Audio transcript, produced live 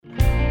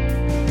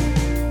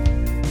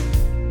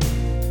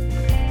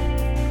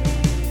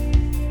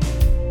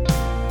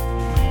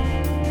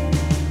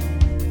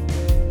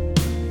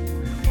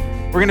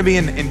We're gonna be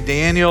in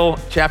Daniel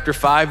chapter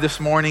 5 this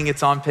morning.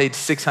 It's on page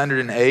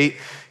 608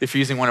 if you're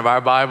using one of our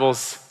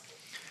Bibles.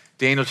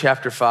 Daniel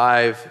chapter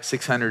 5,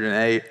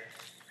 608.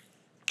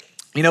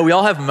 You know, we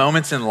all have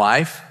moments in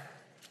life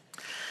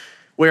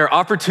where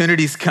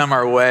opportunities come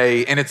our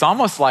way, and it's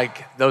almost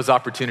like those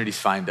opportunities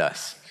find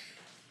us.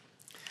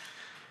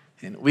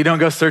 And we don't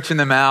go searching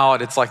them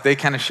out. It's like they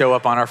kind of show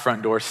up on our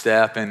front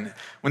doorstep. And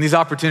when these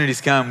opportunities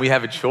come, we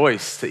have a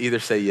choice to either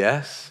say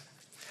yes.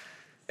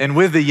 And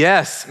with the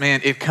yes,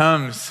 man, it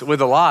comes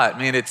with a lot.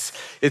 Man,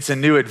 it's a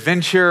new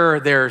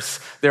adventure. There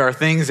are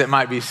things that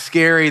might be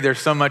scary. There's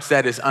so much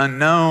that is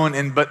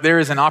unknown, but there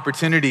is an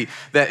opportunity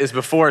that is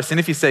before us. And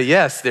if you say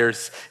yes,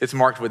 it's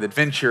marked with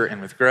adventure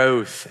and with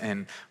growth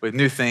and with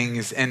new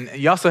things. And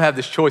you also have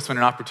this choice when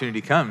an opportunity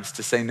comes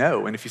to say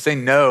no. And if you say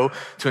no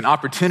to an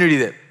opportunity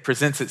that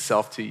presents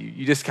itself to you,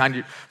 you just kind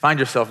of find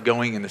yourself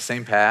going in the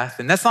same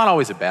path. And that's not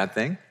always a bad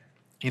thing.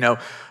 You know,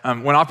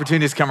 when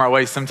opportunities come our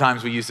way,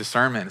 sometimes we use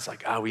discernment. It's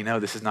like, we know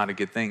this is not a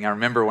good thing. I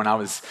remember when I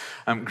was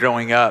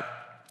growing up,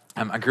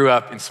 I grew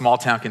up in small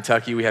town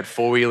Kentucky. We had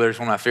four-wheelers.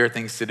 One of my favorite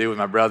things to do with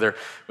my brother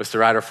was to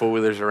ride our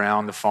four-wheelers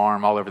around the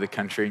farm all over the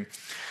country.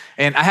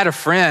 And I had a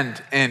friend,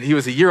 and he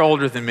was a year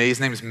older than me. His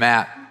name is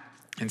Matt.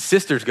 And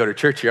sisters go to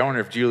church here. I wonder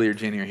if Julie or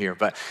Jenny are here.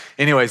 But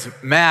anyways,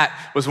 Matt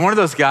was one of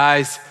those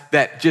guys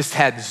that just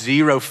had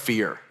zero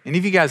fear. Any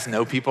of you guys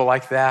know people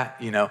like that?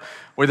 You know,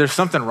 where there's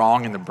something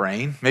wrong in the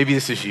brain. Maybe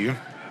this is you.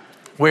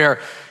 Where,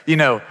 you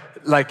know,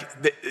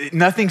 like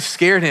nothing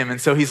scared him.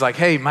 And so he's like,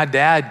 hey, my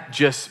dad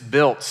just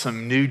built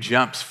some new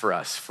jumps for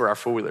us, for our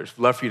four-wheelers.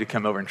 Love for you to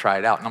come over and try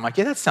it out. And I'm like,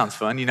 yeah, that sounds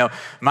fun. You know,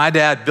 my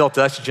dad built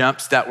us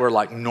jumps that were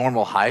like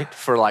normal height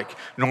for like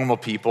normal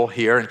people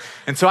here.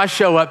 And so I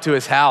show up to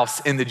his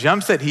house, and the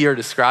jumps that he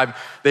described,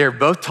 they are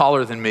both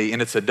taller than me,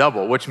 and it's a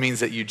double, which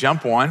means that you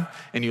jump one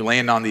and you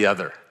land on the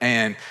other.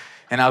 And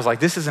I was like,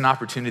 this is an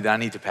opportunity that I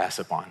need to pass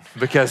up on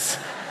because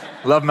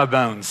love my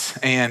bones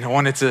and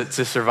wanted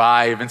to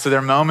survive. And so there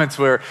are moments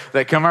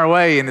that come our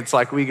way, and it's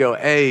like we go,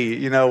 hey,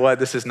 you know what,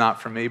 this is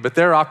not for me. But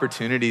there are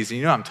opportunities, and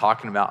you know what I'm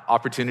talking about,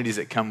 opportunities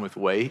that come with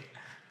weight,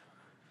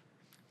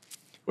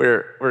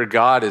 where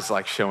God is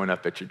like showing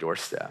up at your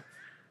doorstep.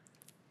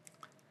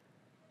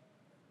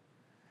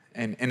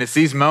 And it's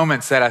these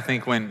moments that I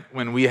think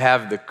when we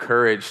have the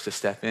courage to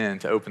step in,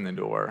 to open the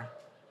door,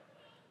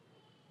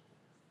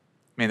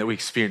 man, that we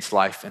experience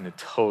life in a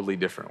totally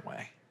different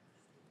way.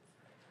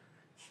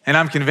 And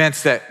I'm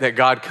convinced that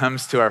God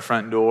comes to our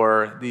front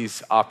door,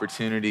 these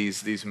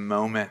opportunities, these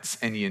moments,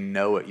 and you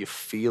know it, you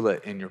feel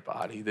it in your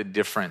body, the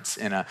difference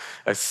in a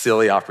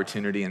silly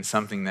opportunity and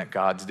something that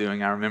God's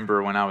doing. I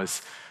remember when I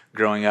was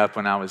growing up,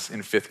 when I was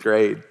in 5th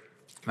grade,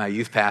 my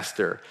youth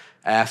pastor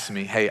asked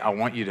me, hey, I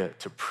want you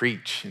to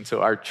preach. And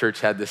so our church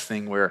had this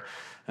thing where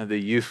the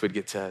youth would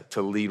get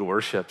to lead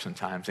worship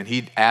sometimes. And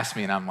he'd ask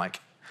me, and I'm like,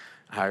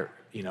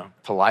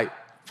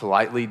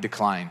 politely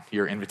decline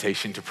your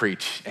invitation to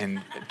preach,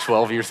 and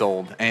 12 years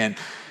old. And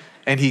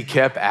he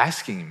kept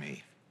asking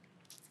me.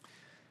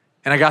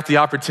 And I got the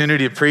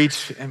opportunity to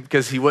preach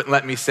because he wouldn't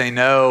let me say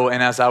no.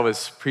 And as I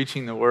was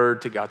preaching the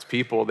word to God's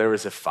people, there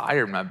was a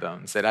fire in my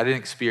bones that I didn't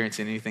experience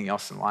in anything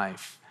else in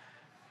life.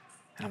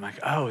 And I'm like,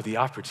 oh, the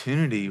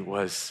opportunity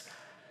was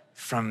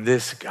from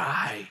this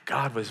guy.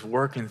 God was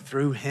working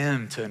through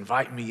him to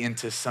invite me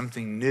into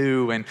something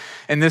new. And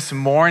this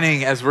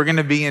morning, as we're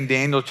gonna be in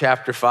Daniel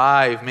chapter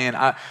 5, man,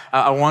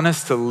 I want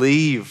us to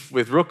leave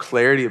with real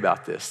clarity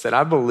about this, that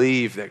I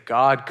believe that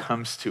God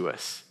comes to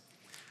us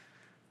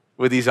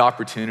with these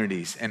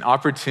opportunities, and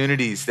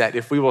opportunities that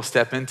if we will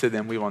step into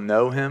them, we will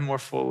know him more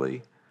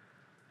fully.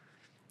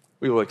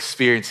 We will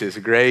experience his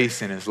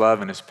grace and his love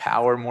and his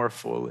power more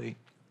fully.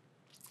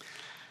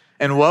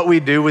 And what we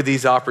do with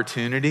these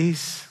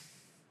opportunities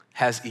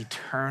has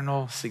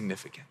eternal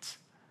significance.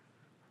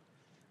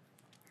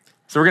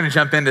 So we're gonna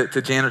jump into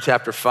Daniel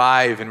chapter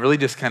 5 and really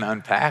just kind of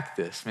unpack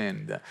this,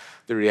 man,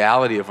 the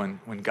reality of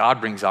when God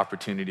brings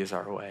opportunities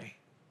our way.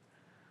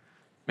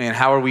 Man,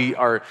 how we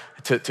are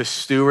to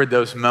steward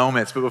those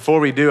moments. But before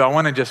we do, I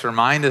wanna just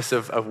remind us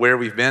of where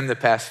we've been the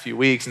past few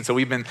weeks. And so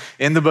we've been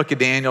in the book of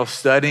Daniel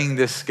studying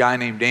this guy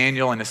named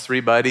Daniel and his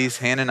 3 buddies,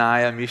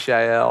 Hananiah,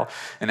 Mishael,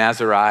 and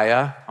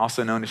Azariah,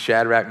 also known as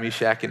Shadrach,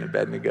 Meshach, and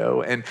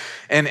Abednego.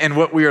 And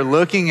what we are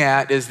looking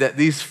at is that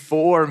these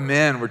 4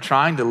 men were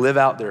trying to live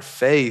out their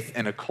faith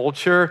in a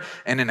culture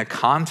and in a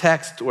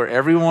context where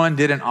everyone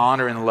didn't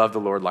honor and love the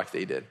Lord like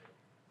they did.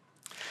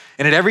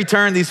 And at every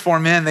turn, these 4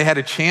 men, they had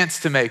a chance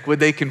to make. Would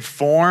they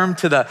conform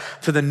to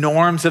the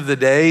norms of the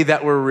day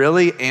that were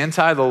really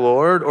anti the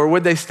Lord? Or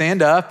would they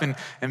stand up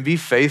and be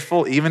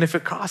faithful even if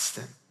it cost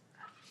them?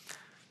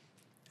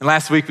 And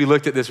last week, we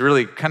looked at this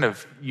really kind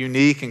of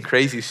unique and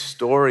crazy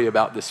story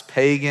about this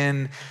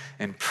pagan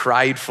and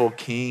prideful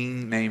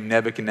king named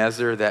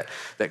Nebuchadnezzar that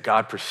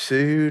God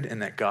pursued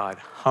and that God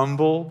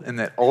humbled, and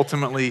that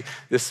ultimately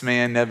this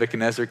man,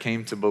 Nebuchadnezzar,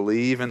 came to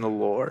believe in the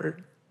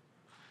Lord.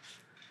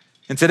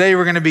 And today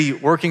we're going to be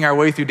working our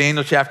way through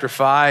Daniel chapter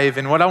 5.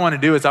 And what I want to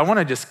do is I want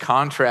to just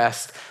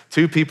contrast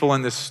two people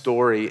in this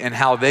story and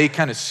how they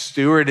kind of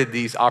stewarded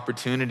these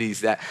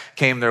opportunities that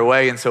came their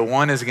way. And so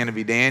one is going to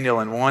be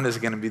Daniel and one is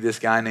going to be this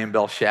guy named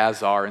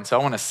Belshazzar. And so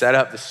I want to set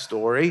up the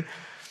story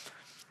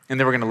and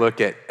then we're going to look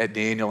at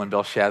Daniel and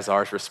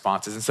Belshazzar's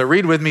responses. And so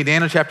read with me,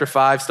 Daniel chapter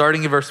 5,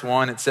 starting in verse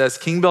 1. It says,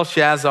 King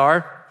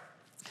Belshazzar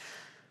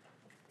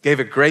gave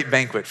a great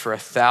banquet for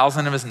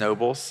 1,000 of his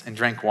nobles and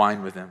drank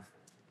wine with them.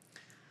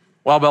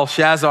 While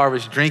Belshazzar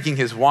was drinking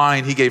his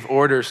wine, he gave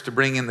orders to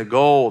bring in the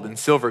gold and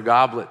silver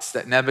goblets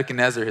that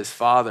Nebuchadnezzar, his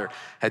father,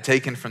 had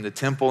taken from the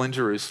temple in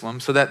Jerusalem,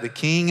 so that the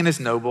king and his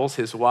nobles,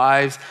 his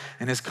wives,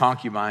 and his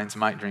concubines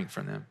might drink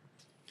from them.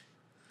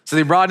 So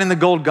they brought in the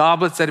gold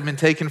goblets that had been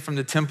taken from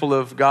the temple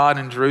of God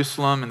in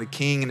Jerusalem, and the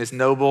king and his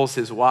nobles,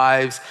 his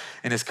wives,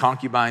 and his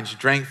concubines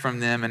drank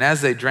from them. And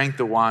as they drank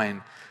the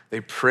wine,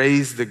 they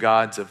praised the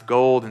gods of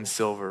gold and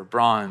silver,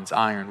 bronze,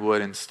 iron,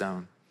 wood, and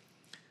stone.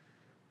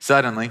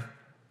 Suddenly,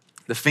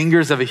 the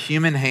fingers of a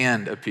human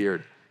hand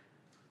appeared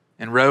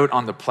and wrote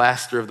on the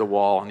plaster of the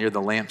wall near the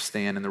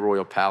lampstand in the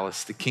royal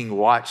palace. The king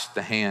watched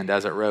the hand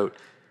as it wrote.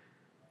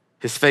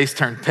 His face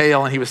turned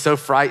pale and he was so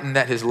frightened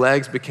that his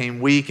legs became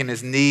weak and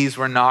his knees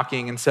were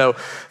knocking. And so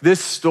this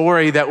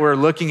story that we're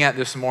looking at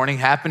this morning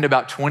happened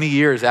about 20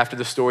 years after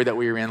the story that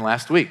we were in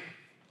last week.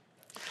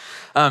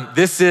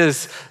 This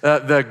is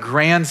the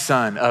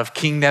grandson of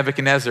King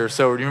Nebuchadnezzar.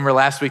 So remember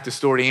last week the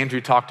story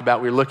Andrew talked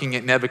about, we were looking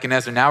at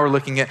Nebuchadnezzar. Now we're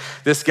looking at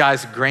this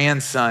guy's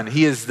grandson.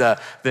 He is the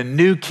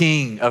new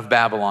king of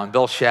Babylon,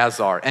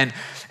 Belshazzar.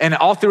 And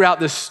all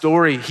throughout this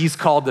story, he's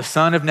called the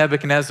son of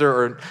Nebuchadnezzar,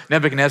 or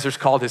Nebuchadnezzar's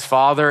called his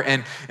father.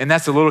 And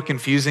that's a little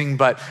confusing,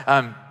 but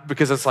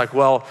because it's like,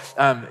 well,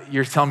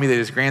 you're telling me that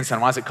his grandson,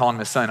 why is it calling him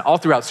his son? All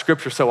throughout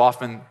scripture, so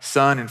often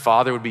son and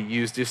father would be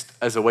used just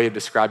as a way of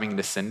describing a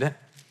descendant.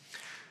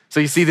 So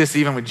you see this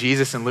even with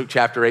Jesus in Luke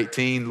chapter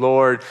 18,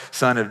 Lord,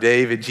 son of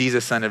David,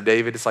 Jesus, son of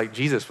David. It's like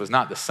Jesus was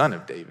not the son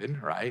of David,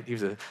 right? He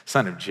was a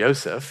son of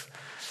Joseph.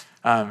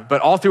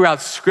 But all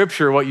throughout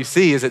scripture, what you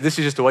see is that this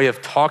is just a way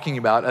of talking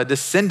about a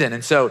descendant.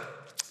 And so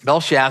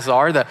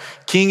Belshazzar, the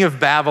king of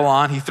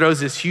Babylon, he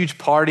throws this huge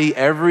party.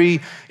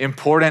 Every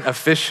important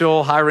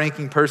official,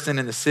 high-ranking person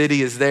in the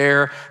city is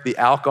there. The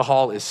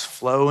alcohol is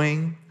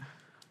flowing.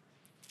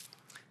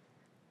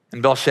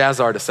 And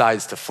Belshazzar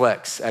decides to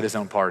flex at his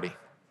own party.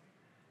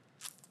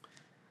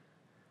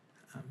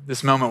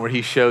 This moment where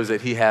he shows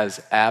that he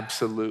has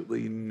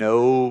absolutely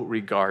no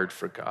regard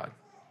for God.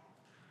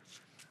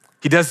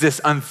 He does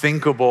this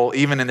unthinkable,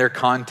 even in their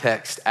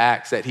context,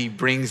 acts that he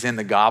brings in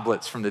the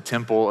goblets from the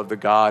temple of the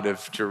God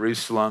of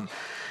Jerusalem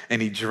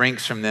and he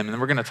drinks from them. And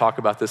then we're gonna talk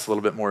about this a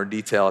little bit more in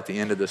detail at the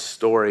end of this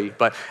story.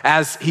 But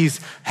as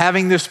he's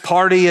having this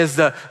party, as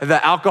the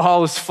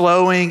alcohol is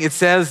flowing, it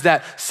says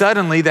that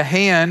suddenly the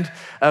hand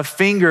of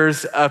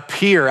fingers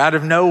appear out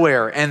of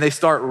nowhere and they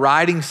start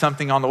writing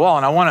something on the wall.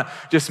 And I wanna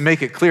just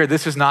make it clear,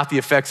 this is not the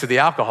effects of the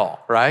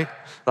alcohol, right?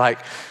 Like,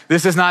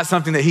 this is not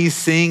something that he's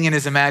seeing in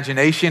his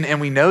imagination. And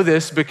we know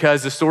this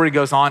because the story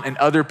goes on and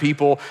other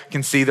people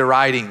can see the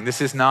writing. This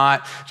is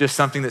not just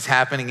something that's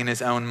happening in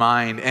his own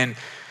mind. And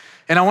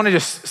I wanna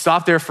just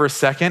stop there for a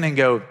second and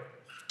go,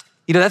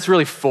 that's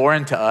really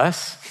foreign to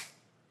us.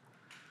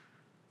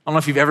 I don't know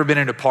if you've ever been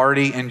at a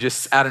party and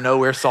just out of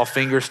nowhere saw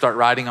fingers start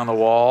writing on the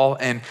wall.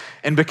 And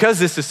because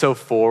this is so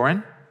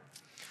foreign,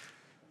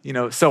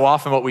 so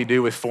often what we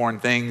do with foreign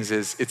things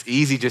is it's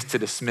easy just to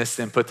dismiss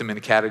them, put them in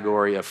a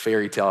category of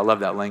fairy tale. I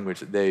love that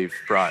language that Dave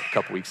brought a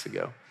couple weeks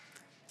ago.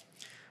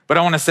 But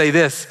I wanna say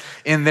this,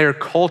 in their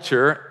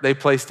culture, they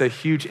placed a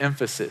huge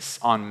emphasis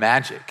on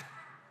magic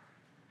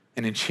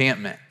and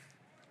enchantment.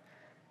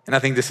 And I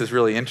think this is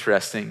really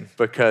interesting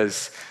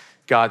because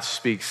God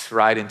speaks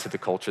right into the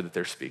culture that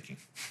they're speaking.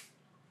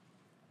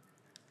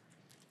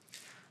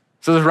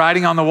 So there's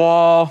writing on the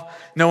wall.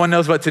 No one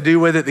knows what to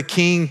do with it. The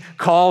king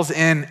calls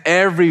in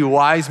every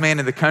wise man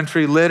in the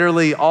country.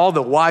 Literally, all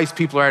the wise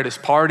people are at his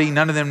party.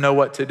 None of them know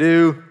what to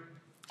do.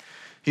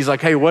 He's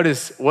like, hey, what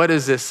does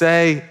this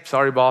say?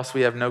 Sorry, boss,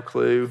 we have no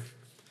clue.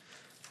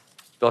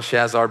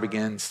 Belshazzar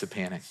begins to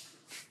panic.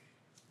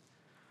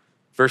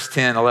 Verse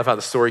 10, I love how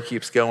the story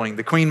keeps going.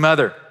 The queen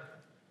mother,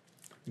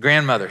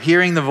 grandmother,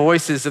 hearing the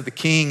voices of the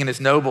king and his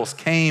nobles,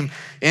 came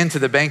into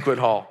the banquet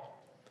hall.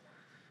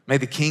 May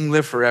the king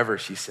live forever,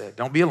 she said.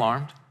 Don't be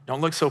alarmed.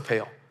 Don't look so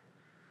pale.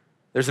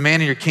 There's a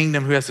man in your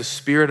kingdom who has the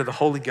spirit of the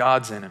holy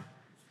gods in him.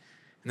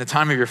 In the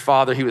time of your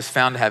father, he was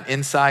found to have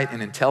insight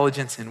and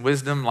intelligence and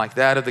wisdom like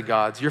that of the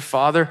gods. Your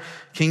father,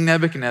 King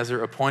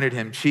Nebuchadnezzar, appointed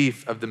him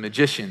chief of the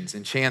magicians,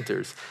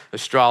 enchanters,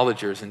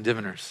 astrologers, and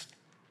diviners.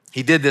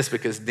 He did this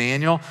because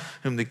Daniel,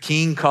 whom the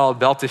king called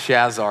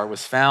Belteshazzar,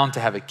 was found to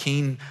have a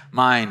keen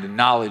mind and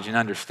knowledge and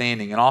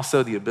understanding, and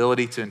also the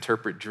ability to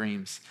interpret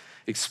dreams,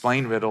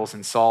 explain riddles,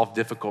 and solve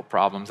difficult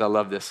problems. I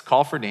love this.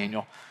 Call for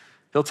Daniel.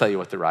 He'll tell you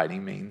what the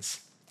writing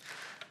means.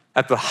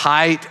 At the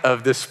height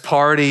of this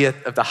party,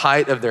 at the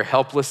height of their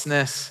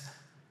helplessness,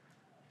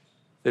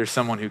 there's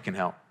someone who can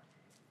help.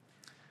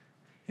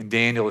 And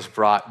Daniel is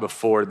brought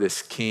before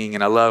this king.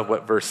 And I love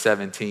what verse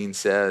 17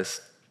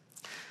 says.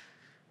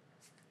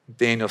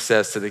 Daniel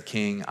says to the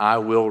king, I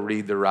will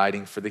read the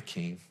writing for the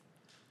king,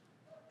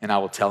 and I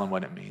will tell him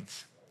what it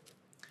means.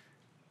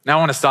 Now I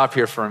want to stop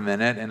here for a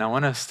minute, and I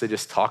want us to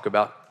just talk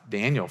about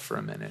Daniel for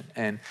a minute.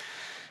 And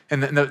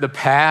the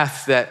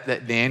path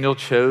that Daniel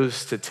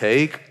chose to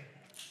take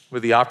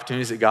with the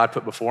opportunities that God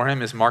put before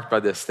him is marked by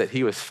this, that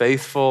he was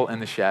faithful in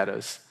the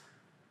shadows,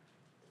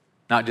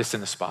 not just in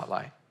the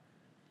spotlight.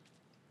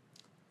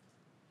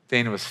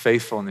 Daniel was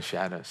faithful in the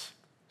shadows.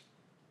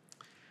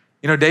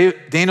 You know,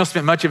 Daniel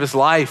spent much of his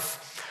life,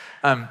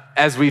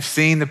 as we've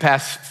seen the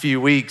past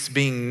few weeks,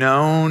 being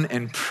known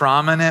and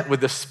prominent with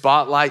the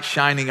spotlight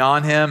shining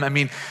on him. I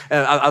mean,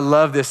 I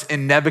love this.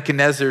 In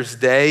Nebuchadnezzar's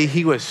day,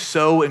 he was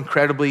so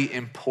incredibly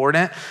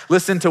important.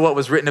 Listen to what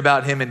was written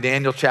about him in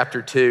Daniel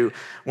chapter 2,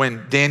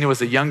 when Daniel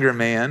was a younger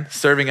man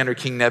serving under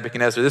King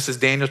Nebuchadnezzar. This is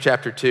Daniel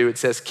chapter 2. It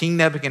says, King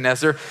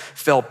Nebuchadnezzar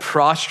fell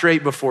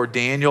prostrate before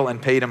Daniel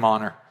and paid him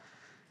honor.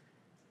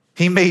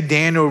 He made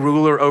Daniel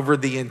ruler over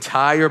the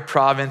entire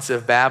province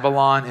of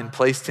Babylon and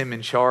placed him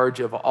in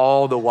charge of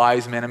all the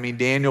wise men. I mean,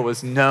 Daniel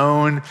was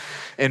known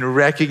and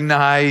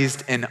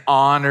recognized and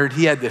honored.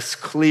 He had this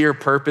clear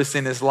purpose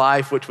in his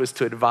life, which was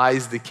to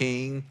advise the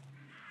king.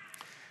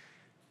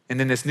 And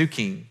then this new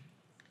king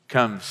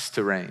comes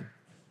to reign.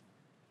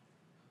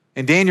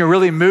 And Daniel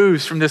really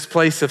moves from this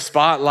place of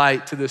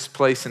spotlight to this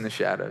place in the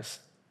shadows.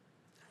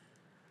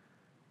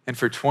 And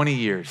for 20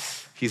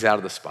 years, he's out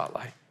of the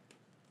spotlight.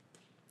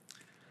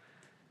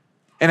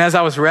 And as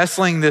I was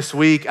wrestling this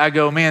week, I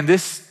go, man,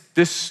 this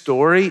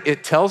story,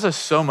 it tells us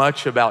so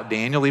much about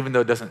Daniel, even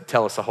though it doesn't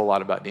tell us a whole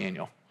lot about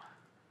Daniel.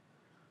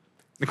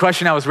 The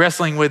question I was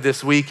wrestling with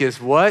this week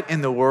is, what in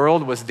the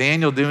world was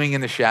Daniel doing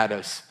in the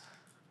shadows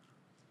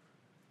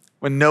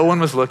when no one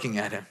was looking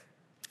at him?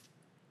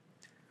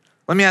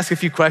 Let me ask a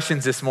few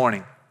questions this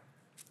morning.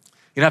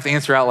 You don't have to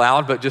answer out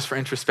loud, but just for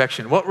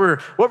introspection. What were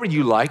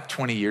you like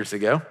 20 years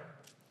ago?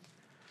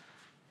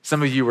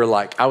 Some of you were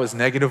like, I was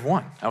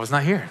 -1. I was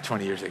not here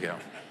 20 years ago.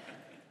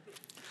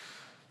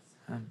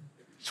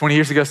 20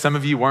 years ago, some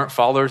of you weren't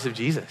followers of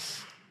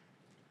Jesus.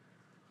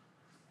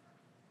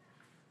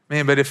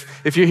 Man, but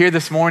if you're here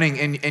this morning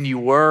and you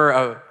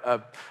were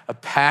a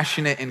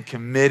passionate and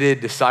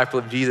committed disciple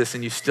of Jesus,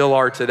 and you still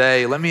are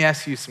today, let me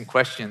ask you some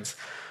questions.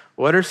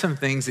 What are some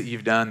things that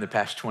you've done the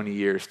past 20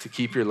 years to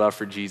keep your love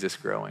for Jesus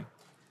growing?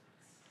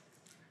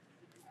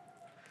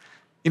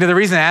 You know, the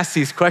reason I ask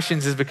these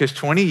questions is because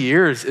 20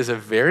 years is a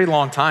very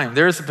long time.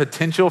 There is a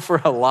potential for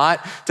a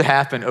lot to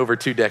happen over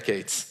 2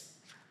 decades.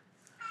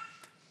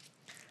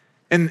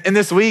 And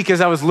this week, as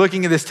I was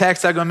looking at this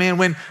text, I go, man,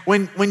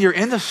 when you're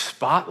in the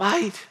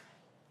spotlight,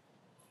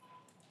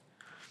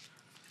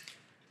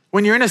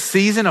 when you're in a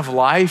season of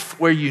life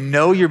where you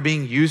know you're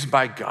being used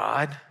by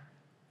God,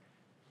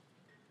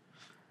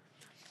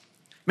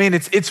 man,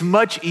 it's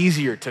much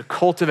easier to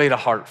cultivate a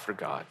heart for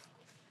God.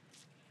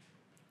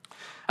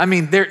 I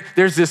mean,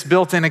 there's this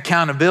built-in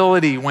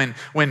accountability when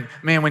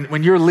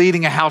you're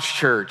leading a house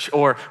church,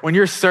 or when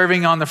you're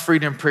serving on the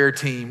Freedom Prayer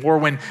team, or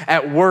when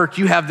at work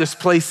you have this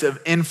place of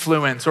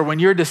influence, or when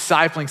you're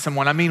discipling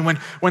someone. I mean,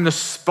 when the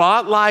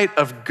spotlight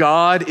of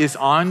God is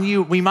on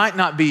you, we might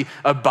not be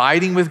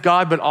abiding with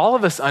God, but all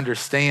of us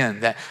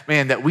understand that,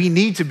 man, that we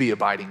need to be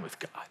abiding with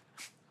God.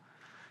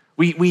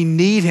 We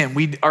need him.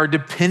 We are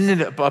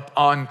dependent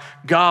upon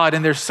God.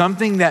 And there's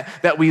something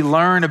that we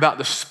learn about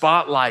the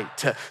spotlight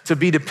to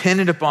be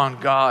dependent upon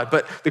God.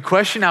 But the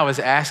question I was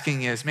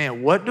asking is,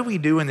 man, what do we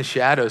do in the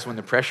shadows when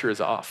the pressure is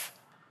off?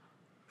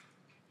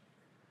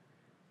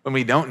 When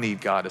we don't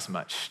need God as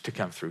much to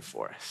come through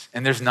for us.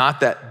 And there's not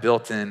that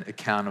built-in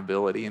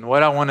accountability. And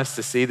what I want us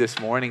to see this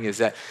morning is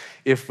that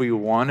if we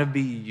want to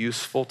be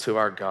useful to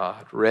our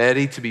God,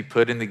 ready to be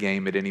put in the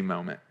game at any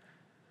moment,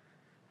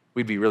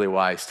 we'd be really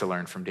wise to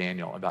learn from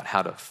Daniel about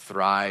how to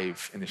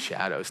thrive in the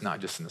shadows, not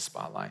just in the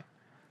spotlight.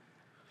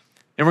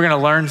 And we're going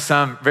to learn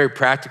some very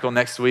practical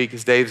next week,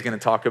 as Dave's going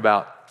to talk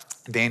about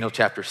Daniel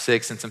chapter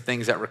 6 and some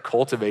things that we're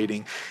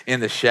cultivating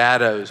in the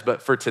shadows.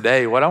 But for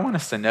today, what I want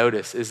us to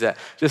notice is that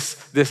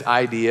just this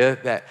idea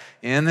that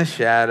in the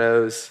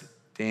shadows,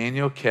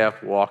 Daniel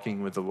kept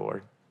walking with the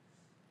Lord.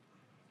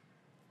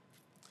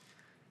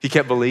 He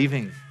kept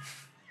believing.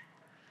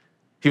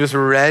 He was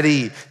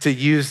ready to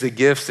use the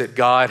gifts that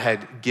God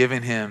had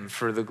given him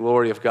for the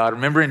glory of God.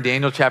 Remember in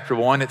Daniel chapter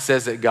 1, it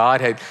says that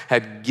God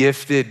had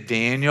gifted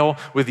Daniel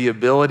with the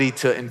ability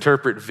to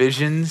interpret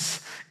visions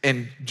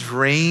and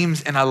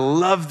dreams. And I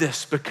love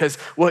this because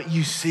what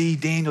you see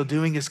Daniel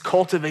doing is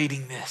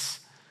cultivating this.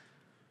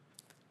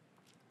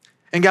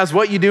 And guys,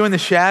 what you do in the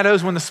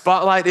shadows when the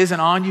spotlight isn't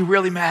on you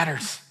really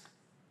matters.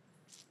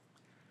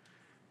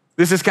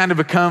 This has kind of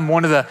become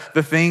one of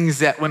the things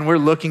that when we're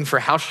looking for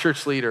house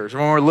church leaders, or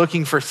when we're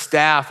looking for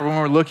staff, or when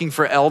we're looking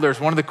for elders,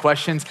 one of the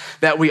questions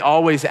that we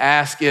always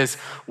ask is,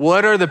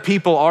 what are the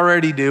people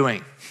already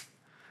doing?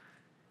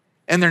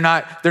 And they don't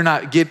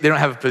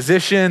have a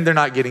position, they're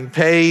not getting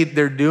paid,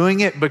 they're doing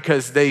it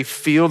because they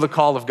feel the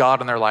call of God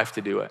in their life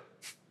to do it.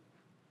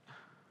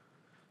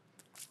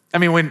 I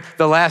mean, when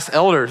the last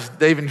elders,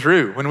 Dave and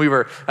Drew, when we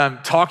were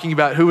talking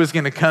about who was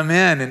going to come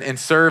in and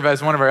serve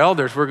as one of our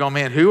elders, we're going,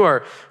 man, who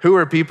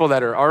are people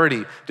that are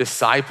already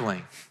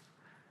discipling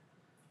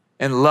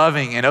and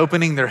loving and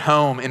opening their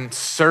home and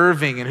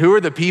serving? And who are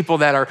the people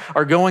that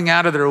are going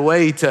out of their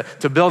way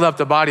to build up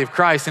the body of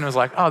Christ? And it was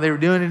like, oh, they were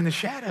doing it in the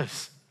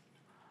shadows.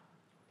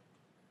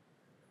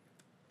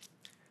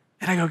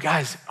 And I go,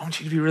 guys, I want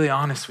you to be really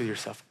honest with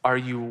yourself. Are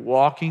you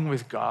walking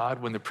with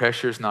God when the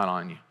pressure is not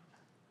on you?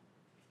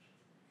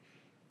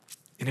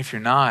 And if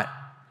you're not,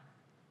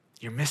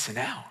 you're missing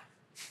out.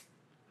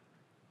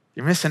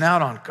 You're missing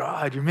out on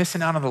God. You're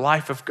missing out on the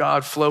life of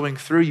God flowing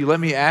through you. Let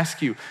me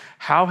ask you,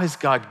 how has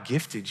God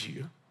gifted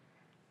you?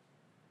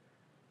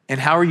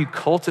 And how are you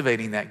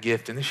cultivating that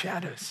gift in the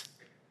shadows?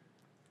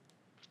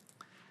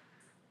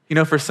 You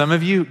know, for some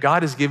of you,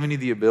 God has given you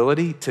the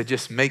ability to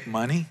just make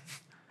money.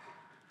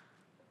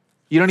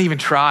 You don't even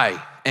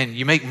try and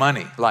you make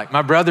money. Like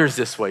my brother's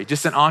this way,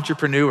 just an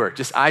entrepreneur,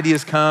 just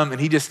ideas come and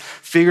he just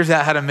figures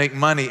out how to make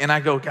money. And I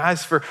go,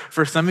 guys,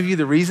 for some of you,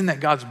 the reason that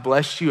God's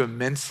blessed you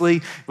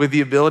immensely with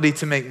the ability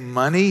to make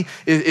money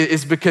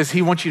is because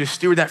he wants you to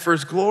steward that for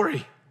his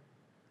glory.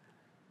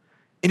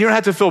 And you don't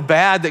have to feel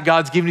bad that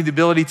God's given you the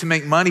ability to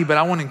make money, but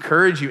I want to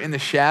encourage you in the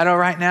shadow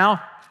right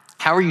now.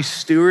 How are you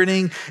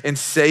stewarding and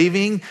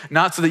saving?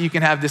 Not so that you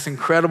can have this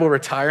incredible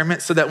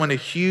retirement, so that when a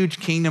huge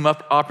kingdom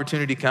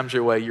opportunity comes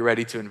your way, you're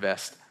ready to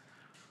invest.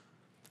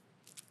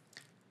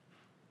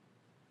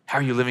 How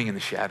are you living in the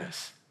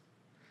shadows?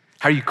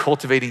 How are you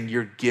cultivating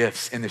your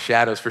gifts in the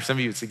shadows? For some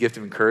of you, it's the gift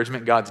of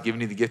encouragement. God's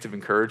given you the gift of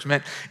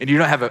encouragement, and you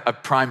don't have a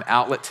prime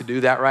outlet to do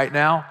that right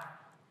now.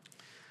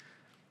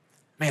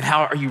 Man,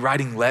 how are you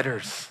writing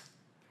letters?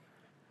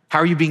 How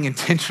are you being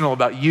intentional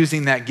about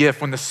using that gift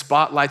when the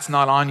spotlight's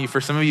not on you?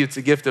 For some of you, it's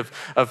a gift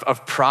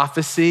of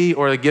prophecy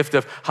or a gift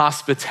of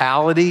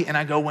hospitality. And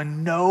I go,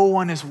 when no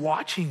one is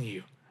watching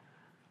you,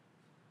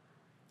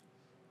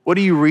 what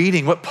are you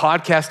reading? What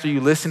podcast are you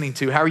listening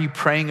to? How are you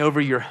praying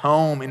over your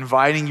home,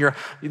 inviting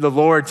the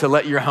Lord to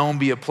let your home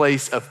be a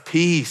place of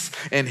peace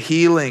and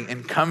healing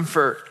and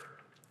comfort?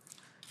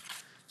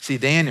 See,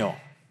 Daniel,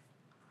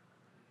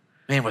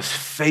 man, was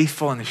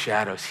faithful in the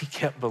shadows. He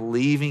kept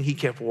believing. He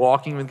kept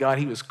walking with God.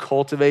 He was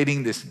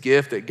cultivating this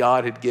gift that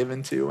God had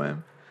given to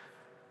him.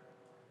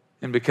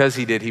 And because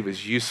he did, he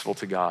was useful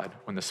to God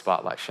when the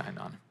spotlight shined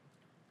on him.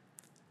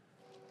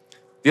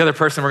 The other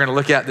person we're going to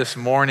look at this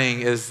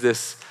morning is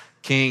this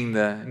king,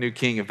 the new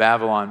king of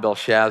Babylon,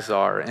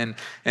 Belshazzar. And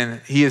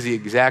he is the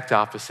exact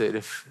opposite.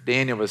 If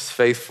Daniel was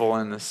faithful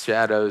in the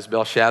shadows,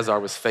 Belshazzar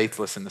was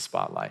faithless in the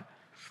spotlight.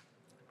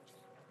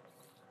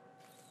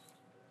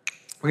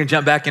 We're gonna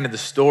jump back into the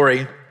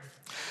story.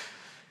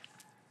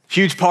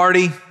 Huge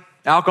party,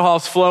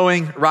 alcohol's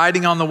flowing,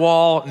 writing on the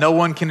wall, no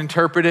one can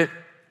interpret it.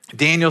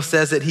 Daniel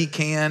says that he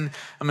can.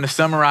 I'm gonna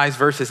summarize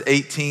verses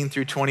 18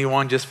 through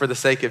 21 just for the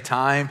sake of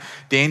time.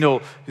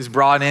 Daniel is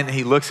brought in and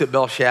he looks at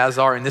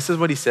Belshazzar, and this is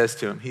what he says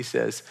to him. He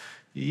says,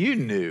 you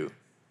knew,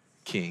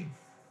 king,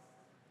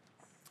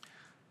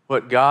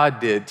 what God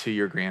did to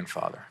your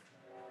grandfather.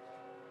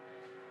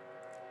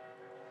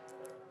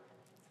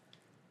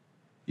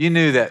 You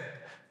knew that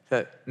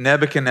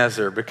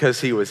Nebuchadnezzar,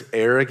 because he was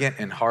arrogant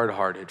and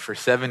hard-hearted, for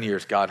 7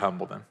 years, God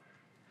humbled him.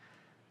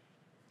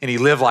 And he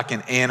lived like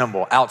an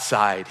animal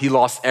outside. He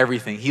lost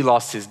everything. He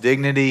lost his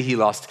dignity. He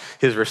lost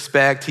his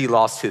respect. He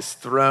lost his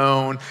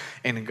throne.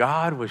 And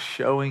God was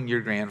showing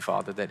your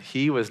grandfather that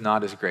he was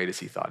not as great as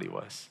he thought he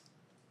was.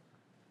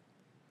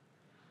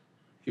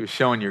 He was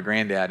showing your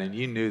granddad, and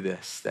you knew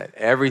this, that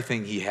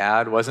everything he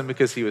had wasn't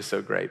because he was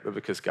so great, but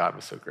because God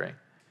was so great.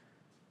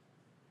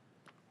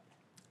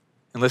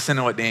 And listen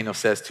to what Daniel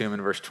says to him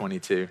in verse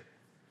 22.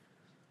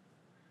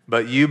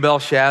 But you,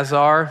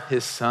 Belshazzar,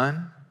 his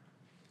son,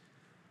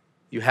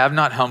 you have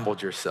not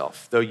humbled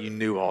yourself, though you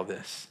knew all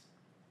this.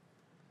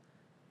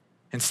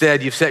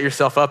 Instead, you've set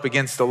yourself up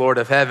against the Lord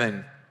of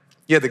heaven.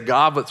 You had the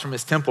goblets from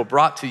his temple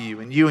brought to you,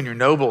 and you and your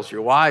nobles,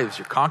 your wives,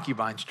 your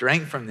concubines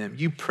drank from them.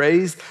 You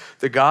praised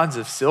the gods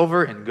of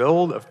silver and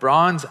gold, of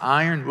bronze,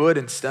 iron, wood,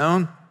 and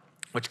stone,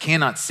 which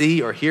cannot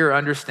see or hear or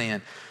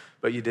understand.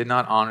 But you did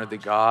not honor the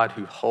God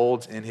who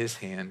holds in his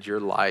hand your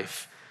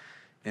life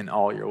in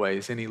all your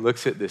ways. And he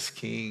looks at this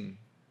king.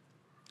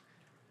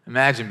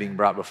 Imagine being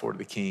brought before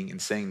the king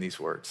and saying these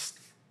words.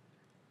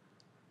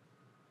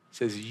 He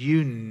says,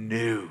 you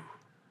knew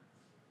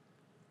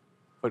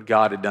what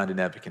God had done to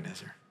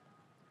Nebuchadnezzar.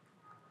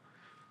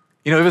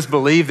 You know, it was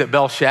believed that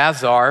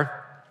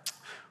Belshazzar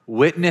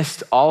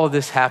witnessed all of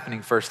this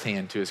happening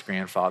firsthand to his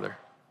grandfather.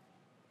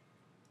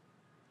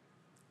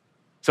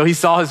 So he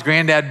saw his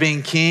granddad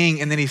being king,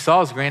 and then he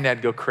saw his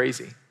granddad go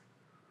crazy.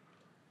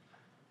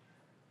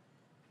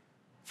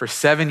 For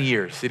 7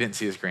 years, he didn't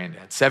see his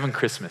granddad. 7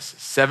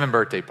 Christmases, 7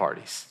 birthday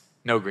parties,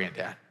 no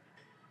granddad.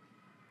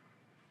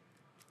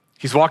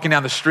 He's walking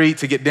down the street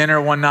to get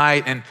dinner one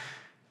night, and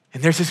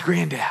there's his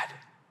granddad.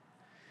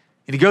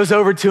 And he goes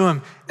over to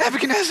him,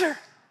 Nebuchadnezzar,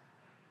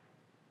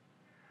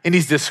 and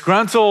he's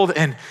disgruntled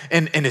and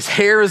his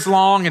hair is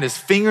long and his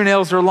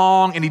fingernails are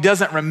long and he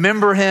doesn't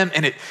remember him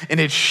and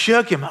it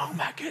shook him. Oh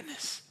my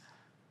goodness.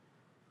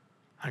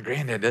 My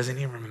granddad doesn't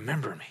even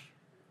remember me.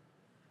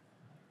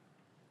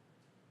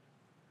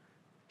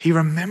 He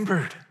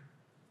remembered.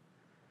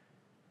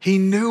 He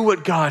knew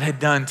what God had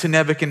done to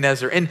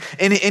Nebuchadnezzar. And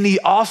he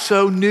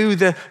also knew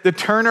the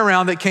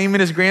turnaround that came in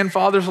his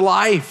grandfather's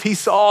life. He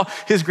saw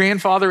his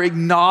grandfather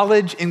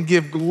acknowledge and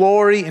give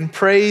glory and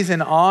praise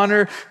and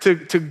honor to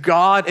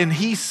God. And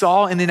he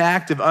saw in an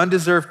act of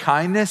undeserved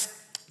kindness,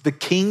 the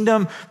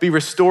kingdom be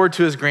restored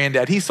to his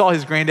granddad. He saw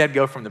his granddad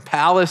go from the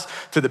palace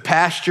to the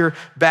pasture,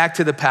 back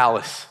to the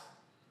palace.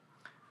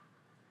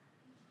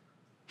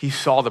 He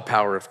saw the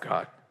power of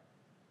God.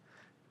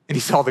 And he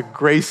saw the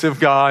grace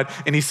of God,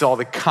 and he saw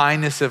the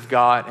kindness of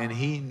God, and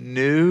he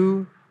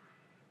knew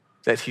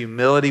that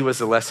humility was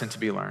a lesson to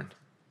be learned.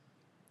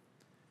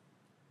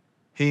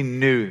 He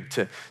knew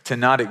to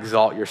not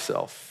exalt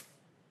yourself,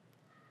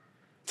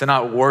 to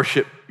not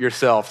worship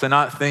yourself, to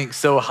not think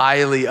so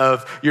highly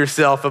of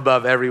yourself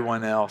above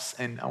everyone else.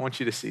 And I want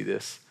you to see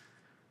this.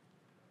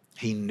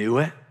 He knew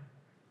it,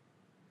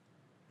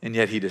 and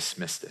yet he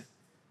dismissed it.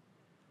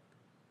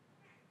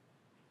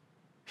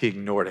 He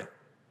ignored it.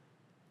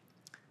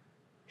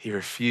 He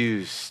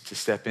refused to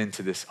step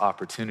into this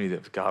opportunity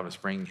that God was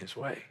bringing his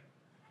way.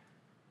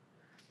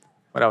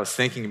 What I was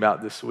thinking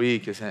about this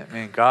week is that,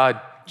 man, God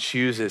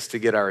chooses to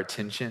get our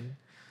attention,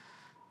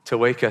 to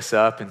wake us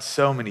up in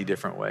so many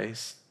different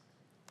ways.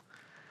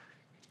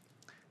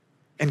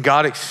 And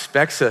God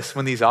expects us,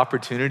 when these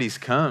opportunities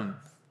come,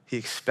 he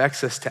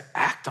expects us to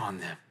act on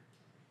them.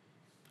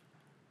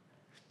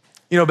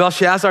 You know,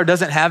 Belshazzar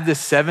doesn't have this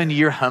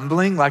 7-year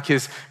humbling like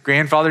his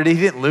grandfather did.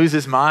 He didn't lose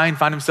his mind,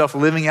 find himself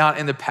living out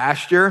in the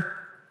pasture,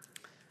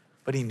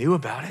 but he knew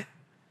about it.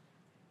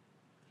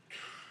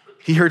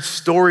 He heard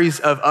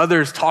stories of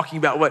others talking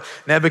about what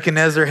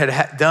Nebuchadnezzar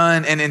had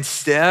done, and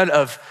instead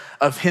of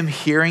him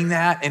hearing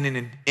that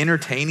and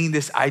entertaining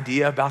this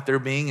idea about there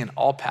being an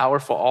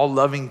all-powerful,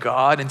 all-loving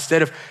God,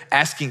 instead of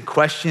asking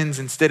questions,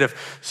 instead of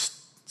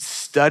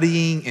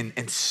studying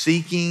and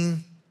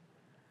seeking,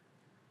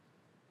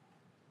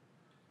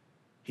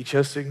 he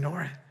chose to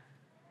ignore it.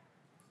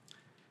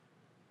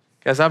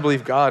 Guys, I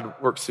believe God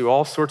works through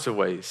all sorts of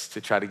ways to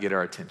try to get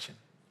our attention,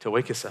 to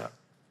wake us up,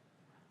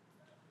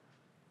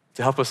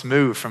 to help us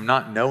move from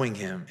not knowing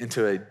him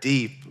into a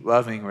deep,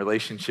 loving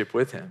relationship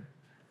with him.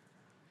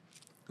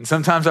 And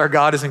sometimes our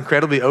God is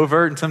incredibly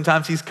overt, and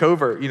sometimes he's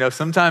covert.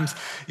 Sometimes,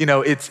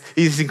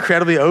 he's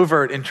incredibly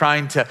overt in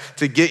trying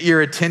to get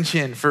your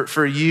attention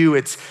for you.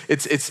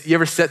 It's you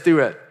ever sat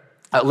through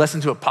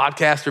listen to a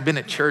podcast or been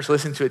at church,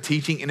 listen to a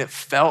teaching, and it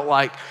felt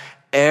like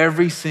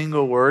every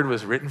single word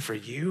was written for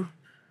you?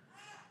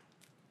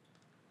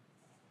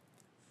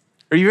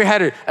 Or you ever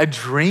had a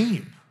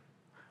dream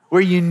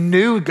where you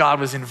knew God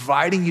was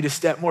inviting you to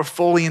step more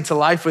fully into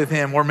life with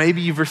him, or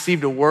maybe you've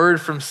received a word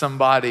from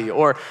somebody,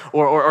 or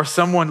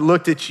someone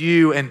looked at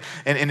you and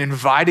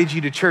invited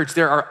you to church?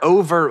 There are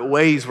overt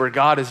ways where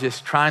God is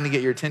just trying to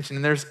get your attention,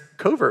 and there's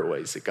covert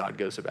ways that God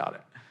goes about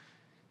it.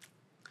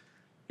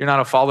 You're not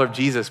a follower of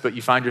Jesus, but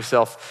you find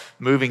yourself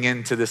moving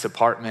into this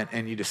apartment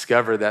and you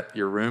discover that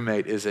your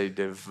roommate is a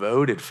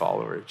devoted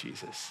follower of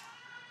Jesus.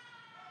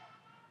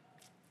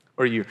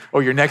 Or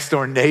your next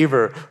door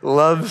neighbor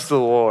loves the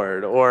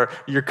Lord, or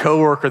your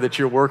coworker that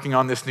you're working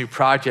on this new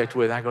project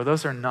with. I go,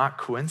 those are not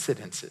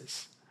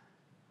coincidences.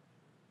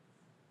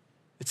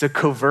 It's a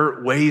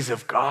covert ways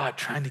of God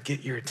trying to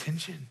get your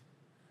attention.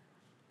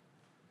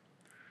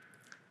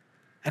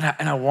 And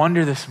I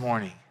wonder this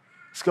morning,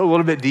 let's go a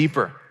little bit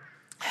deeper.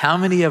 How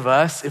many of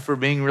us, if we're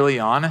being really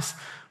honest,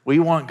 we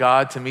want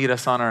God to meet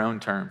us on our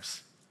own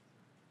terms?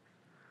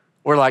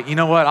 We're like, you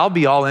know what? I'll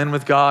be all in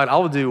with God.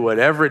 I'll do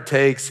whatever it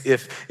takes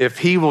if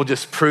he will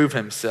just prove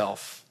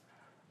himself.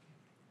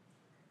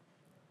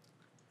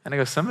 And I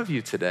go, some of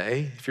you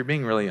today, if you're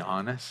being really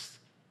honest,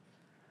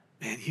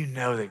 man, you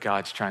know that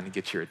God's trying to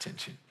get your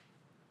attention.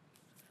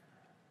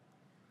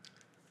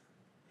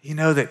 You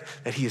know that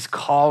he is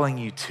calling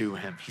you to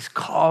him. He's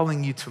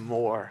calling you to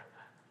more.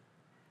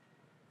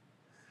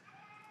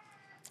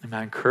 And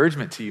my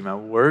encouragement to you, my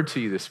word to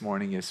you this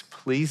morning is,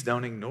 please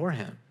don't ignore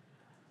him.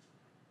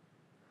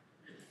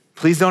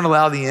 Please don't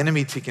allow the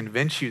enemy to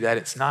convince you that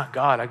it's not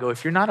God. I go,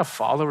 if you're not a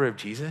follower of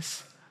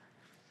Jesus,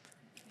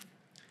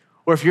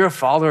 or if you're a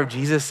follower of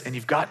Jesus and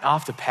you've gotten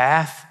off the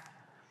path,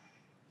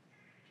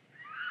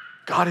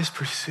 God is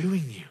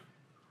pursuing you.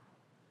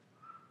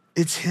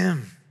 It's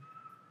him.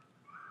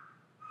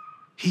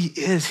 He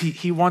is.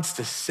 He wants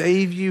to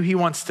save you. He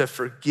wants to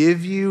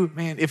forgive you.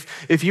 Man,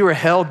 if you are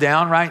held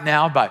down right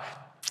now by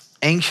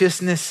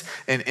anxiousness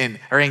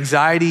or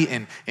anxiety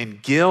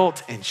and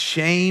guilt and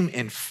shame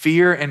and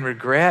fear and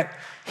regret,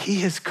 he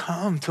has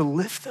come to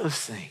lift those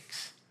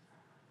things.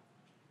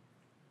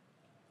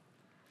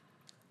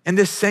 And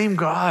this same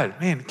God,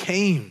 man,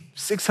 came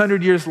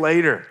 600 years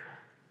later,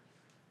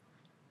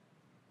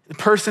 the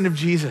person of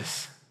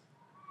Jesus,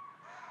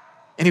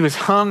 and he was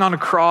hung on a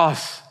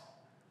cross,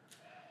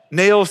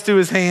 nails through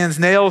his hands,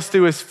 nails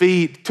through his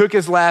feet, took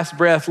his last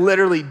breath,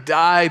 literally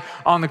died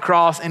on the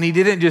cross. And he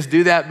didn't just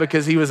do that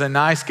because he was a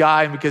nice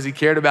guy and because he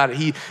cared about it.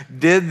 He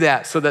did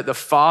that so that the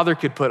Father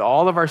could put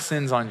all of our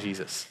sins on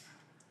Jesus.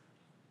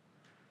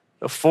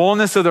 The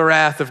fullness of the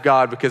wrath of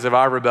God because of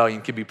our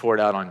rebellion could be poured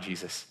out on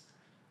Jesus.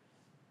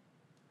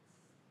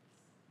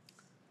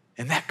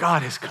 And that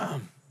God has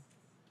come.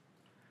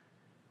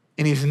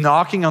 And he's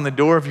knocking on the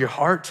door of your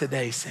heart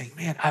today saying,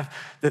 man,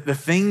 the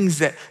things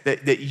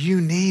that you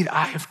need,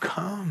 I have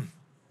come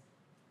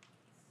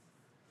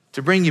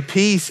to bring you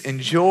peace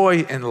and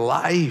joy and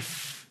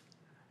life.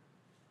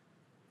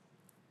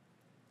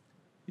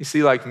 You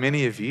see, like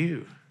many of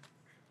you,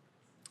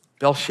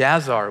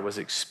 Belshazzar was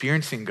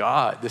experiencing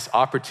God, this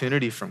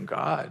opportunity from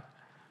God.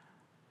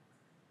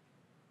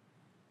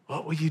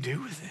 What will you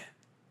do with it?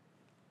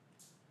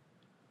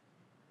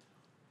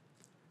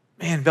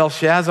 Man,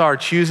 Belshazzar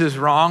chooses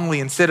wrongly.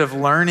 Instead of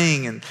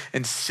learning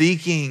and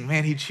seeking,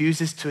 man, he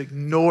chooses to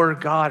ignore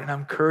God. And I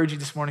encourage you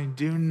this morning,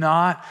 do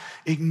not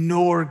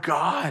ignore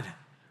God.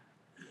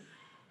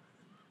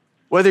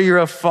 Whether you're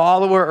a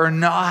follower or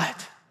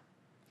not.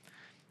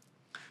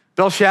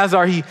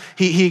 Belshazzar, he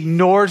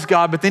ignores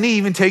God, but then he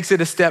even takes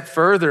it a step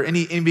further and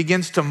he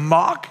begins to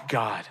mock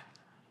God.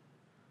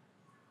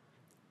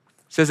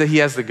 It says that he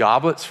has the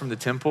goblets from the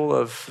temple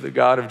of the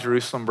God of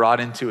Jerusalem brought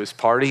into his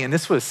party. And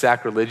this was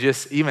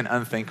sacrilegious, even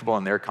unthinkable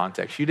in their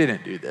context. You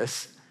didn't do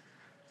this.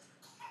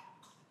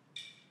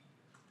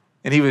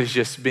 And he was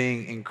just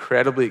being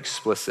incredibly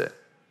explicit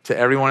to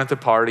everyone at the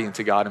party and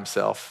to God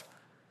himself.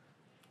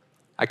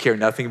 I care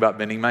nothing about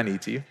bending my knee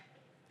to you.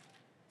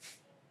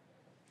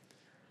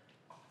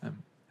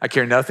 I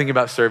care nothing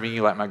about serving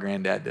you like my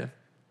granddad did.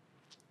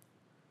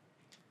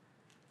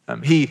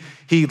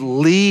 He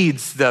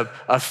leads the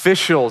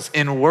officials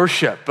in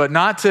worship, but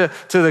not to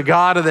the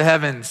God of the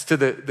heavens, to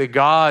the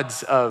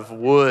gods of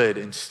wood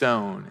and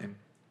stone.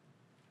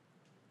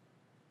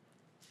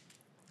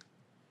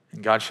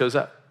 And God shows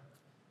up.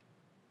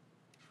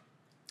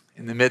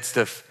 In the midst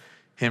of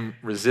him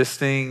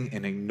resisting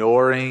and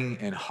ignoring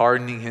and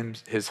hardening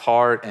his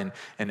heart and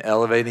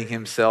elevating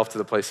himself to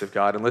the place of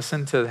God. And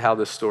listen to how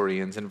this story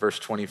ends in verse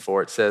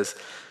 24. It says,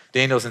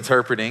 Daniel's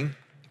interpreting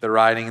the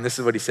writing, and this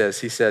is what he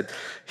says. He said,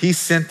 he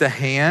sent the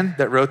hand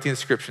that wrote the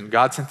inscription.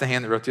 God sent the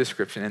hand that wrote the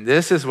inscription. And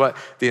this is what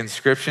the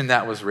inscription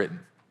that was written.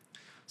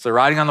 So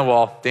writing on the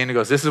wall, Daniel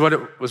goes, this is what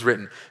it was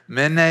written.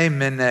 Mene,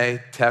 mene,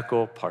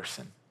 tekel,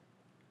 parsin.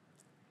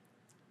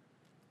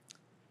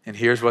 And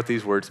here's what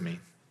these words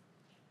mean.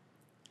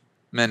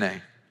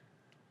 Mene,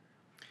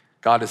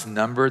 God has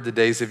numbered the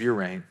days of your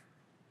reign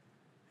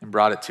and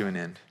brought it to an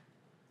end.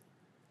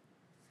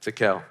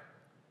 Tekel,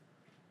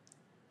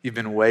 you've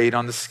been weighed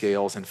on the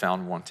scales and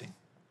found wanting.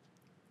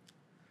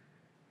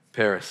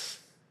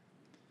 Paris,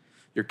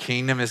 your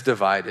kingdom is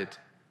divided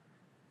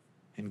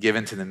and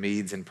given to the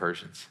Medes and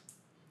Persians.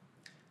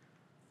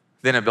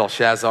 Then at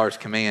Belshazzar's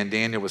command,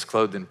 Daniel was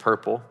clothed in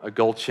purple. A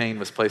gold chain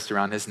was placed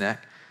around his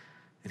neck,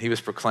 and he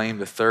was proclaimed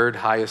the third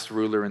highest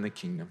ruler in the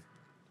kingdom.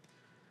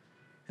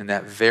 And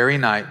that very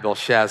night,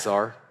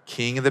 Belshazzar,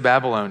 king of the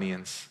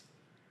Babylonians,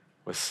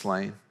 was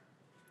slain.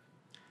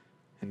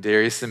 And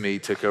Darius the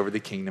Mede took over the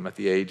kingdom at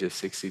the age of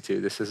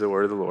 62. This is the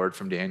word of the Lord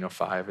from Daniel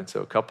 5. And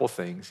so a couple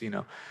things, hey,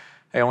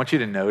 I want you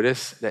to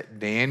notice that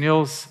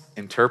Daniel's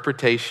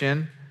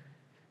interpretation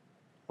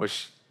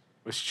was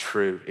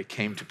true. It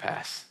came to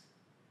pass.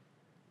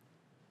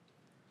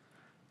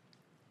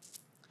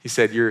 He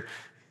said,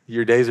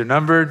 your days are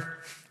numbered,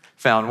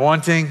 found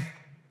wanting,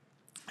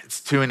 it's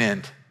to an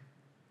end.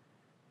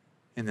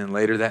 And then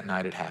later that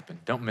night it happened.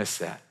 Don't miss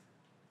that.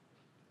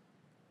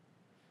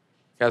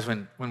 Guys,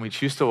 when we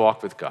choose to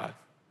walk with God,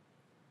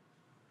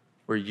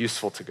 we're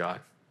useful to God.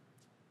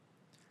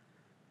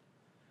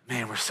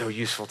 Man, we're so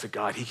useful to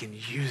God. He can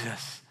use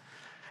us.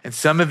 And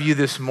some of you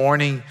this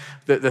morning,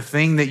 the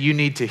thing that you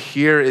need to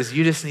hear is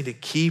you just need to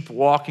keep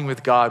walking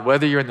with God,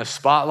 whether you're in the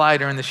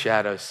spotlight or in the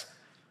shadows.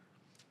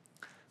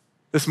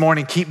 This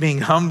morning, keep being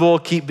humble,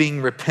 keep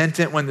being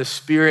repentant when the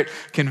Spirit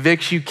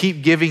convicts you,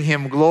 keep giving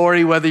him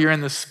glory, whether you're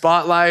in the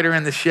spotlight or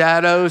in the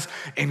shadows,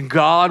 and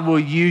God will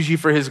use you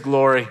for his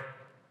glory.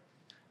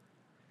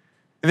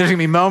 And there's gonna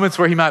be moments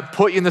where he might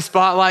put you in the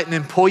spotlight and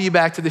then pull you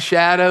back to the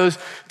shadows.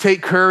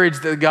 Take courage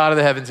that the God of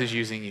the heavens is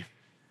using you.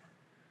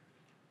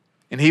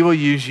 And he will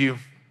use you.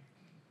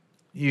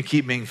 You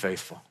keep being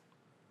faithful.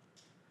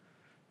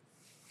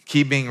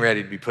 Keep being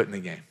ready to be put in the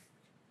game.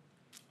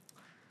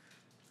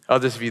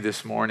 Others of you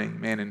this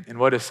morning, man, and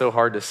what is so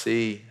hard to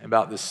see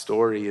about this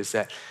story is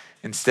that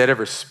instead of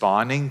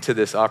responding to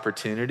this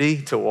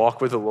opportunity to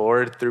walk with the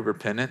Lord through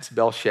repentance,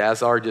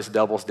 Belshazzar just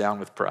doubles down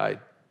with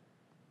pride.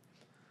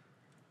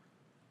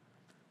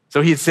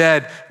 So he had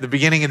said, at the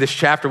beginning of this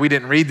chapter, we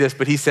didn't read this,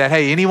 but he said,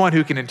 hey, anyone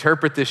who can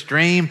interpret this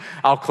dream,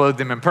 I'll clothe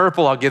them in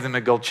purple, I'll give them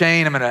a gold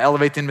chain, I'm gonna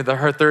elevate them to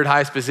the third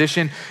highest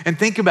position. And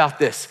think about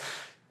this.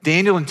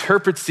 Daniel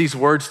interprets these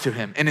words to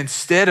him, and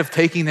instead of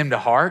taking them to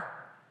heart,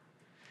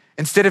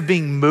 instead of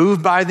being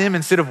moved by them,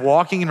 instead of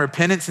walking in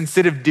repentance,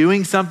 instead of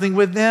doing something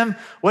with them,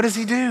 what does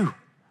he do?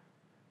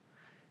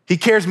 He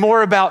cares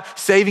more about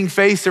saving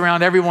face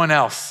around everyone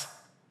else.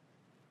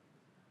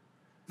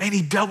 Man,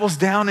 he doubles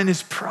down in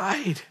his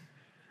pride.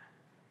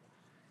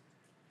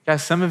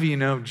 Guys, some of you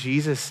know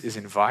Jesus is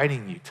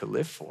inviting you to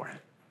live for him,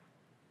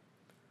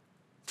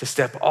 to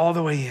step all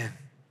the way in.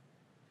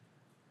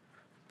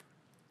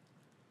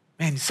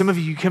 Man, some of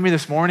you come here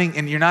this morning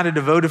and you're not a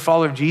devoted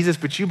follower of Jesus,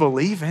 but you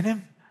believe in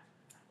him.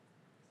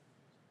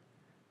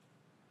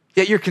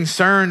 Yet you're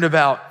concerned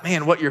about,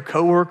 man, what your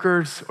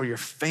coworkers or your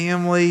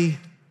family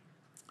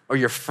or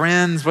your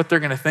friends, what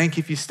they're gonna think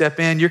if you step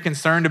in. You're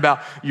concerned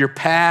about your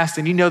past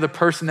and you know the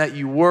person that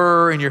you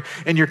were and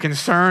you're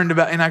concerned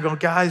about, and I go,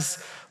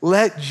 guys,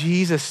 let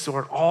Jesus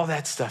sort all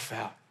that stuff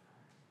out.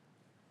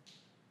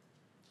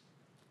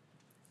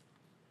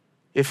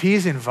 If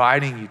he's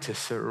inviting you to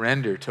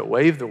surrender, to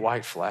wave the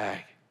white flag,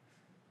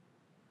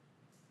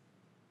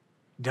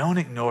 don't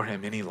ignore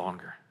him any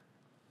longer.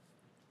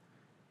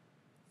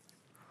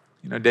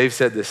 You know, Dave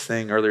said this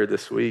thing earlier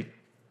this week.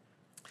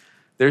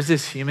 There's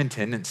this human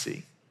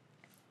tendency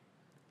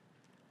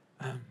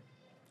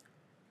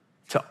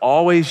to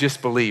always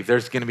just believe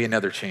there's gonna be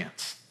another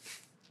chance,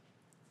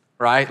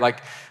 right?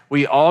 Like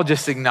we all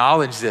just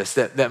acknowledge this,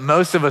 that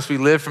most of us, we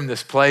live from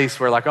this place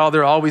where like, oh,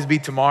 there'll always be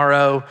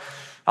tomorrow.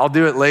 I'll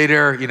do it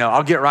later. You know,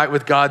 I'll get right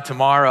with God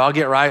tomorrow. I'll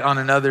get right on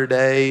another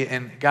day.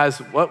 And guys,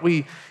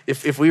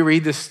 if we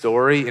read this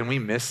story and we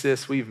miss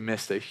this, we've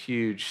missed a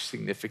huge,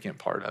 significant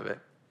part of it.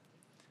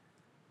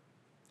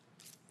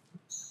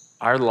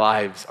 Our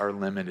lives are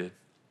limited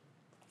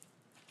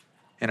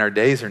and our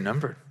days are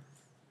numbered.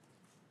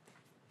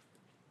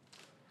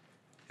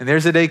 And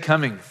there's a day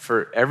coming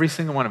for every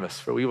single one of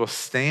us where we will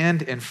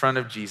stand in front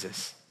of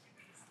Jesus.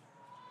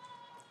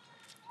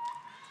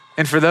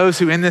 And for those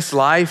who in this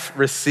life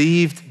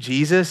received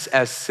Jesus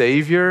as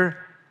Savior,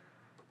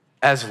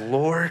 as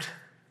Lord,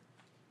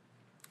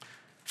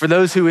 for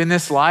those who in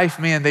this life,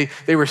 man,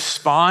 they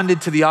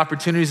responded to the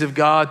opportunities of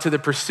God, to the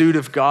pursuit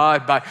of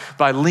God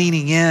by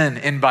leaning in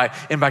and by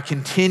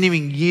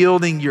continuing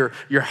yielding your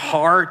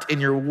heart and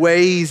your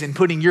ways and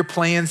putting your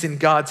plans in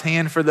God's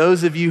hand. For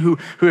those of you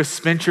who have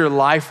spent your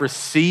life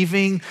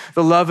receiving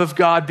the love of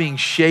God, being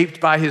shaped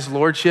by his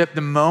lordship,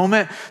 the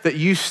moment that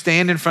you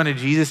stand in front of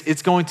Jesus,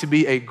 it's going to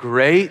be a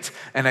great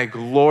and a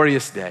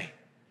glorious day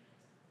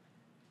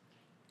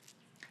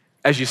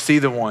as you see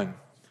the one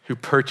who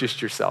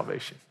purchased your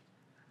salvation,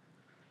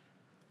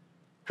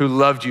 who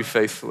loved you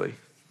faithfully.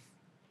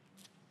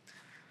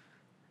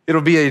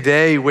 It'll be a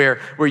day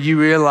where you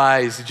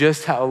realize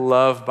just how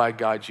loved by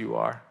God you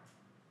are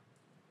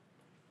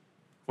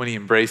when he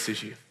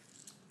embraces you.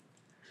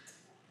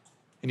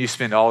 And you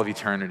spend all of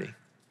eternity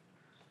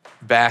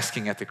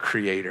basking at the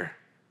Creator,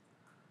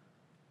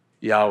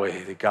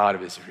 Yahweh, the God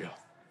of Israel,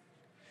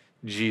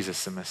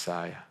 Jesus the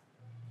Messiah.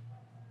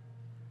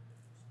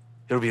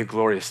 It'll be a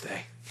glorious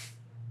day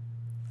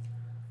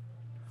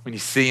when you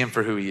see him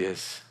for who he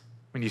is,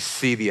 when you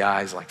see the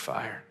eyes like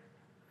fire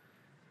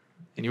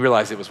and you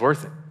realize it was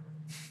worth it.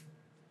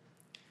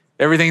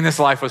 Everything in this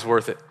life was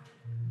worth it.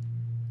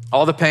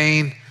 All the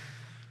pain,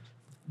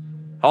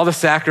 all the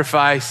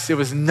sacrifice, it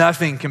was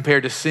nothing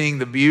compared to seeing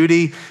the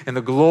beauty and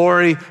the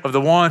glory of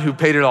the one who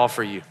paid it all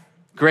for you.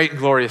 Great and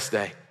glorious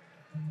day.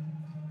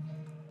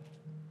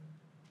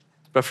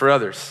 But for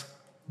others,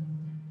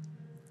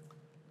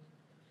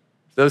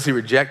 those who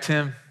reject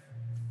him,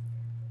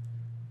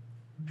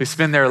 who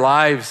spend their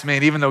lives,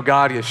 man, even though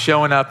God is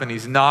showing up and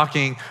he's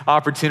knocking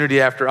opportunity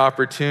after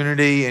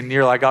opportunity and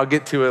you're like, I'll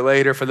get to it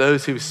later. For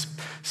those who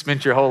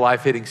spent your whole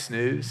life hitting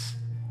snooze,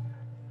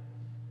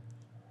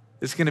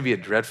 it's gonna be a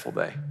dreadful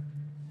day.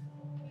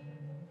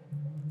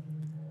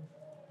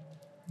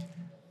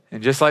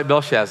 And just like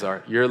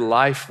Belshazzar, your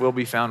life will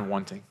be found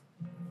wanting.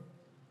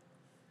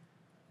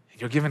 And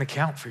you'll give an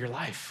account for your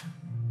life.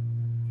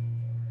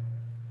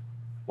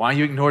 Why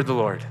you ignored the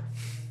Lord.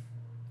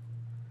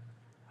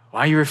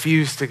 Why you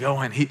refuse to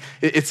go in.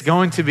 It's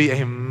going to be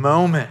a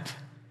moment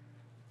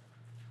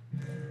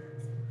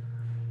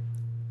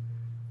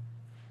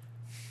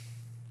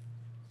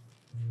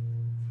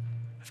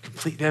of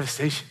complete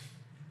devastation.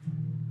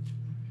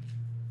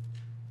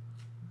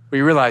 Where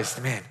you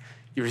realize, man,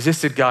 you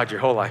resisted God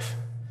your whole life.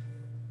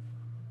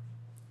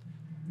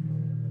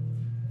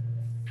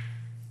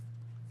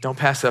 Don't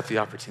pass up the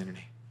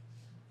opportunity.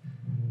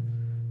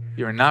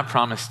 You are not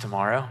promised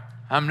tomorrow.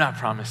 I'm not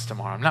promised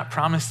tomorrow. I'm not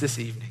promised this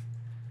evening.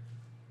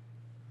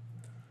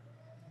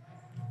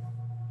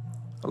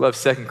 I love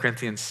 2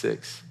 Corinthians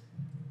 6.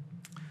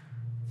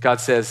 God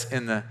says,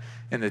 in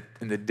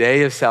the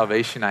day of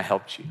salvation, I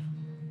helped you.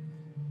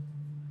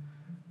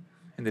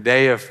 In the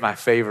day of my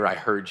favor, I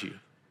heard you.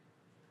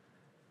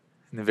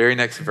 And the very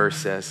next verse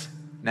says,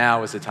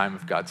 now is the time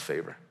of God's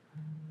favor.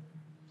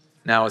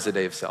 Now is the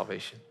day of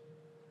salvation.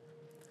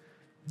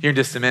 Here in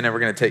just a minute, we're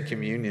going to take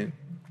communion.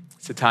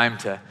 It's a time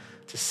to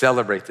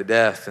celebrate the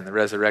death and the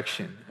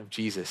resurrection of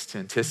Jesus, to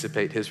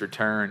anticipate his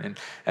return. And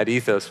at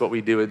Ethos, what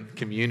we do in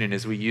communion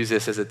is we use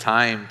this as a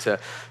time to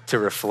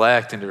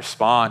reflect and to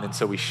respond. And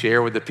so we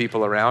share with the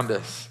people around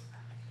us.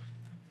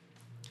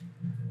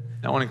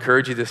 And I want to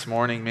encourage you this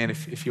morning, man,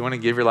 if you want to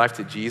give your life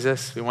to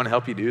Jesus, we want to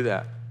help you do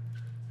that.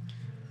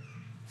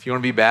 If you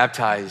want to be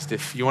baptized,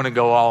 if you want to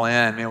go all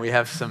in, man, we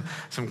have some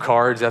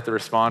cards at the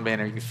Respond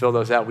banner. You can fill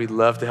those out. We'd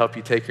love to help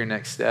you take your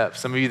next step.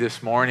 Some of you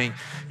this morning,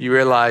 you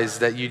realize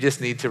that you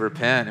just need to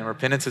repent. And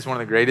repentance is one of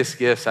the greatest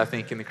gifts, I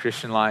think, in the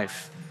Christian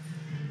life.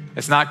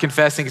 It's not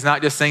confessing. It's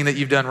not just saying that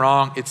you've done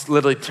wrong. It's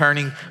literally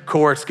turning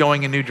course,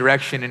 going a new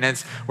direction.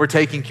 And we're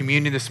taking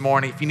communion this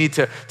morning. If you need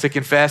to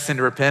confess and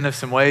to repent of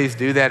some ways,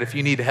 do that. If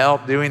you need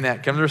help doing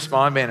that, come to the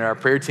Respond banner. Our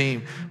prayer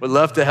team would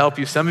love to help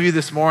you. Some of you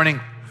this morning,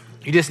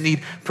 you just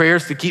need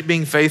prayers to keep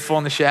being faithful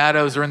in the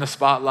shadows or in the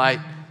spotlight.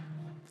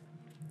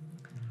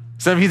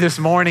 Some of you this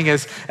morning,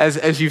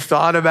 as you've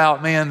thought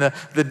about, man,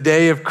 the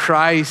day of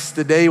Christ,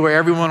 the day where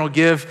everyone will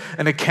give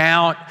an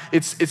account,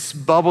 it's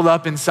bubbled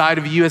up inside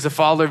of you as a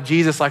follower of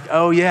Jesus, like,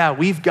 oh yeah,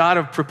 we've got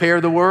to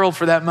prepare the world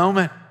for that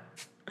moment.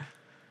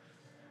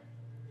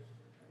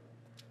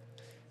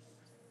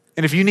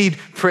 And if you need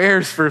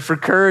prayers for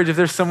courage, if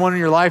there's someone in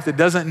your life that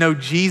doesn't know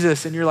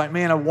Jesus and you're like,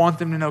 man, I want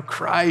them to know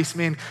Christ,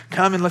 man,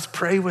 come and let's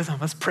pray with them.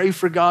 Let's pray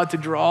for God to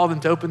draw them,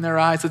 to open their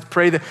eyes. Let's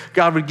pray that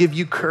God would give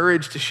you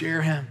courage to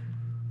share him.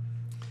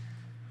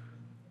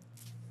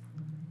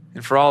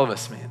 And for all of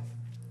us, man,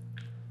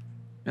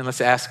 and let's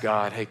ask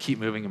God, hey, keep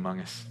moving among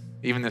us,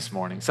 even this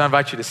morning. So I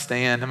invite you to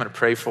stand. I'm going to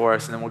pray for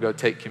us, and then we'll go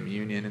take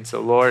communion. And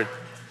so, Lord,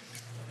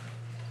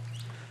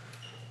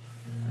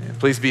 man,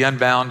 please be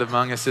unbound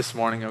among us this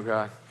morning, oh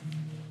God.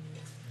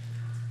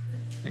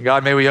 And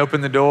God, may we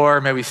open the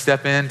door, may we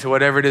step into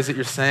whatever it is that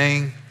you're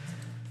saying.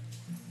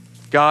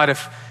 God,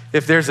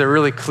 if there's a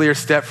really clear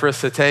step for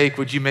us to take,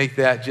 would you make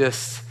that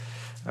just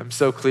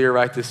so clear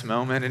right this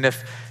moment?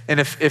 And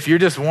if you're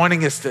just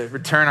wanting us to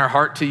return our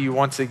heart to you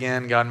once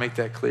again, God, make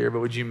that clear.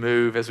 But would you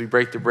move as we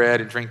break the bread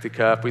and drink the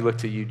cup? We look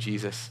to you,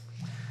 Jesus.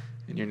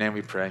 In your name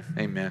we pray,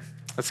 amen.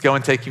 Let's go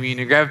and take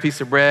communion. Grab a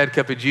piece of bread,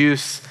 cup of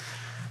juice,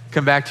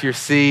 come back to your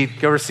seat,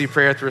 go receive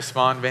prayer at the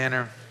Respond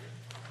banner.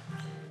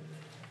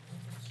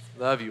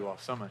 Love you all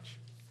so much.